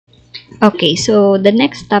Okay, so the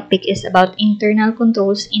next topic is about internal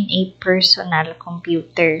controls in a personal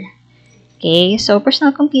computer. Okay, so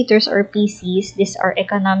personal computers or PCs, these are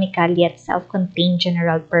economical yet self-contained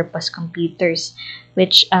general-purpose computers,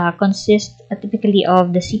 which consist typically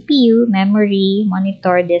of the CPU, memory,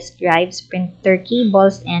 monitor, disk drives, printer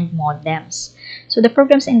cables, and modems. So the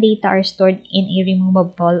programs and data are stored in a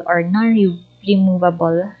removable or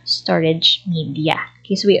non-removable storage media.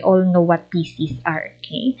 Okay, so we all know what PCs are.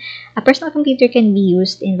 Okay, a personal computer can be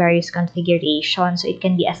used in various configurations. So it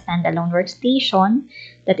can be a standalone workstation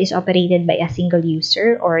that is operated by a single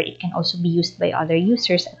user, or it can also be used by other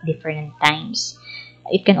users at different times.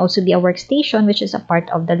 It can also be a workstation which is a part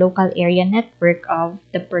of the local area network of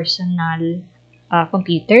the personal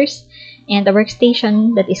computers, and a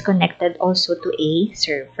workstation that is connected also to a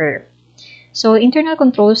server. So internal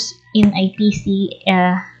controls in a PC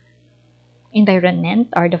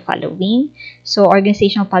environment are the following. So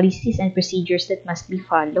organizational policies and procedures that must be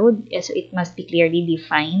followed. So it must be clearly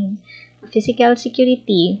defined. Physical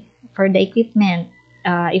security for the equipment,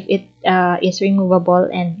 if it is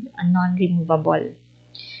removable and non-removable.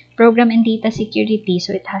 Program and data security,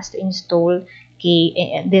 so it has to install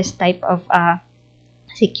this type of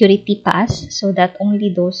security pass so that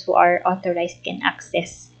only those who are authorized can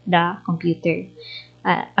access the computer,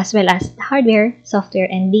 as well as hardware, software,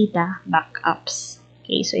 and data backups.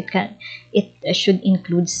 Okay, so it should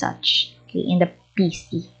include such, okay, in the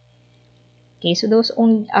PC. Okay, so those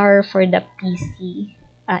only are for the PC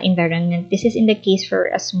environment. This is in the case for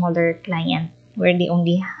a smaller client where they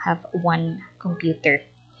only have one computer.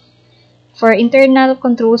 For internal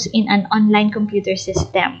controls in an online computer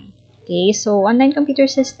system. Okay, so online computer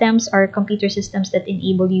systems are computer systems that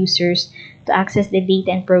enable users to access the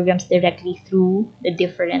data and programs directly through the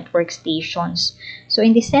different workstations. So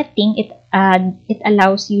in this setting, it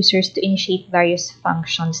allows users to initiate various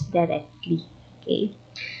functions directly. Okay,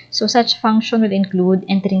 so such function would include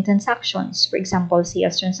entering transactions, for example,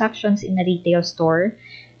 sales transactions in a retail store,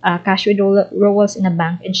 cash withdrawals in a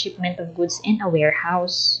bank, and shipment of goods in a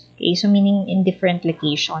warehouse. Okay, so meaning in different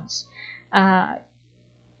locations.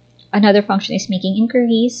 Another function is making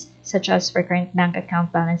inquiries, such as for current bank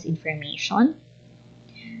account balance information.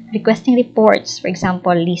 Requesting reports, for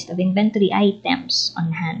example, list of inventory items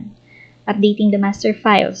on hand. Updating the master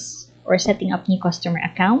files, or setting up new customer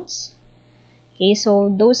accounts. Okay, so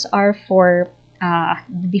those are for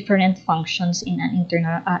the different functions in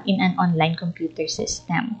an online computer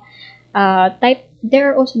system.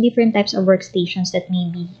 There are also different types of workstations that may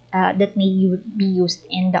be used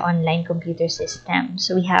in the online computer system.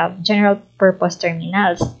 So we have general purpose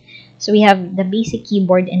terminals. So we have the basic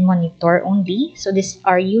keyboard and monitor only. So these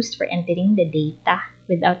are used for entering the data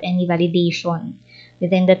without any validation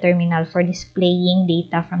within the terminal, for displaying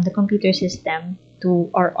data from the computer system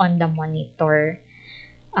to or on the monitor.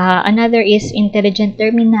 Another is intelligent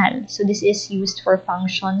terminal. So this is used for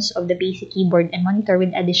functions of the basic keyboard and monitor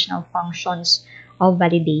with additional functions of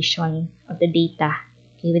validation of the data,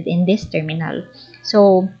 okay, within this terminal.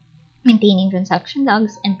 So maintaining transaction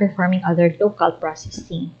logs and performing other local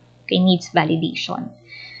processing, okay, needs validation.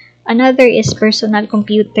 Another is personal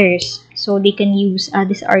computers. So they can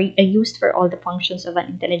these are used for all the functions of an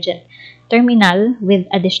intelligent terminal with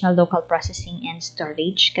additional local processing and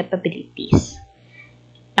storage capabilities.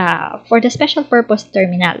 For the special purpose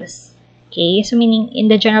terminals, okay, so meaning in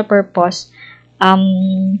the general purpose,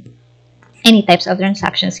 any types of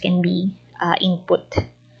transactions can be input.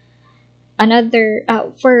 Another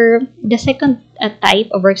for the second type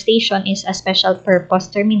of workstation is a special purpose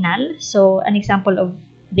terminal. So an example of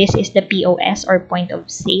this is the POS, or point of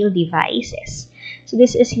sale devices. So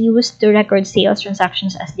this is used to record sales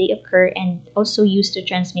transactions as they occur, and also used to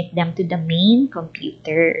transmit them to the main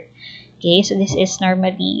computer. Okay, so this is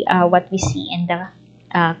normally what we see in the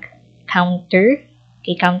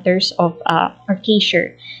counters of or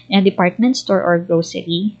cashier in a department store or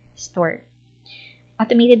grocery store.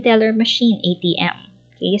 Automated teller machine, ATM.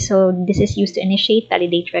 Okay, so this is used to initiate,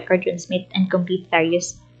 validate, record, transmit, and complete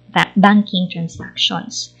various banking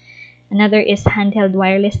transactions. Another is handheld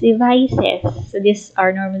wireless devices. So these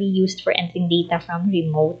are normally used for entering data from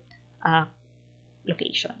remote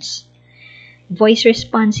locations. Voice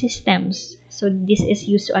response systems. So this is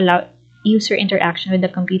used to allow user interaction with the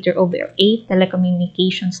computer over a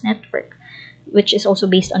telecommunications network, which is also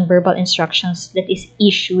based on verbal instructions that is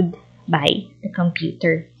issued by the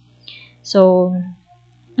computer. So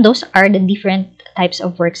those are the different types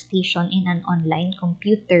of workstation in an online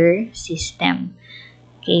computer system.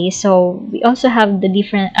 Okay, so we also have the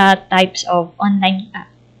different types of online,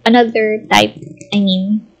 another type,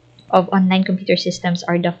 of online computer systems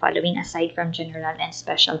are the following aside from general and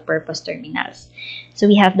special purpose terminals. So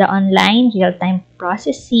we have the online real-time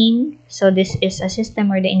processing. So this is a system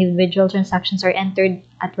where the individual transactions are entered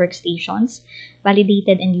at workstations,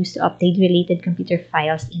 validated, and used to update related computer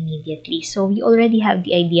files immediately. So we already have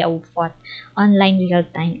the idea of what online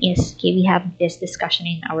real-time is. Okay, we have this discussion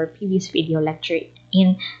in our previous video lecture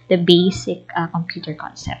in the basic computer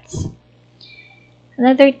concepts.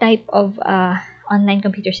 Another type of online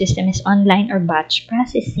computer system is online or batch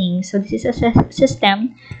processing. So this is a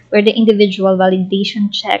system where the individual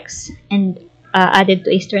validation checks and added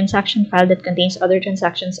to a transaction file that contains other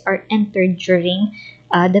transactions are entered during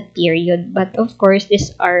the period. But of course,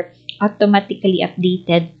 these are automatically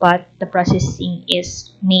updated, but the processing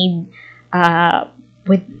is made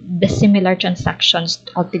with the similar transactions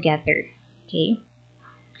altogether. Okay.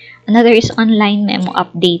 Another is online memo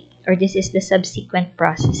update, or this is the subsequent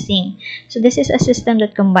processing. So this is a system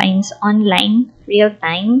that combines online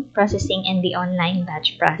real-time processing and the online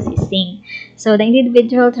batch processing. So the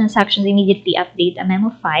individual transactions immediately update a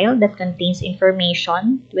memo file that contains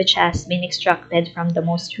information which has been extracted from the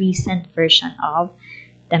most recent version of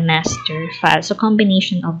the master file. So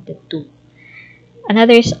combination of the two.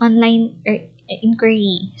 Another is online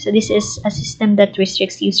inquiry. So this is a system that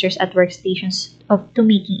restricts users at workstations to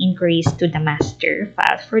making inquiries to the master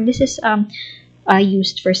file. For this is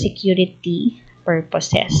used for security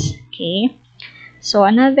purposes. Okay. So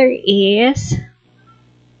another is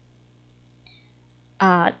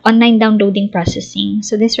online downloading processing.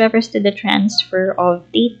 So this refers to the transfer of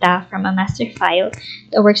data from a master file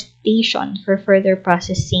to a workstation for further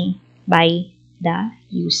processing by the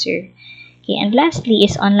user. Okay, and lastly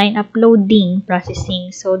is online uploading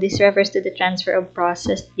processing. So this refers to the transfer of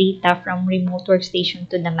processed data from remote workstation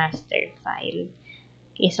to the master file.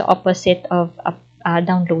 Okay, so opposite of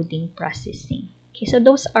downloading processing. Okay, so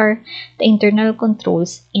those are the internal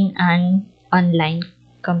controls in an online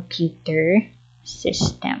computer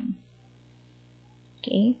system.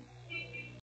 Okay.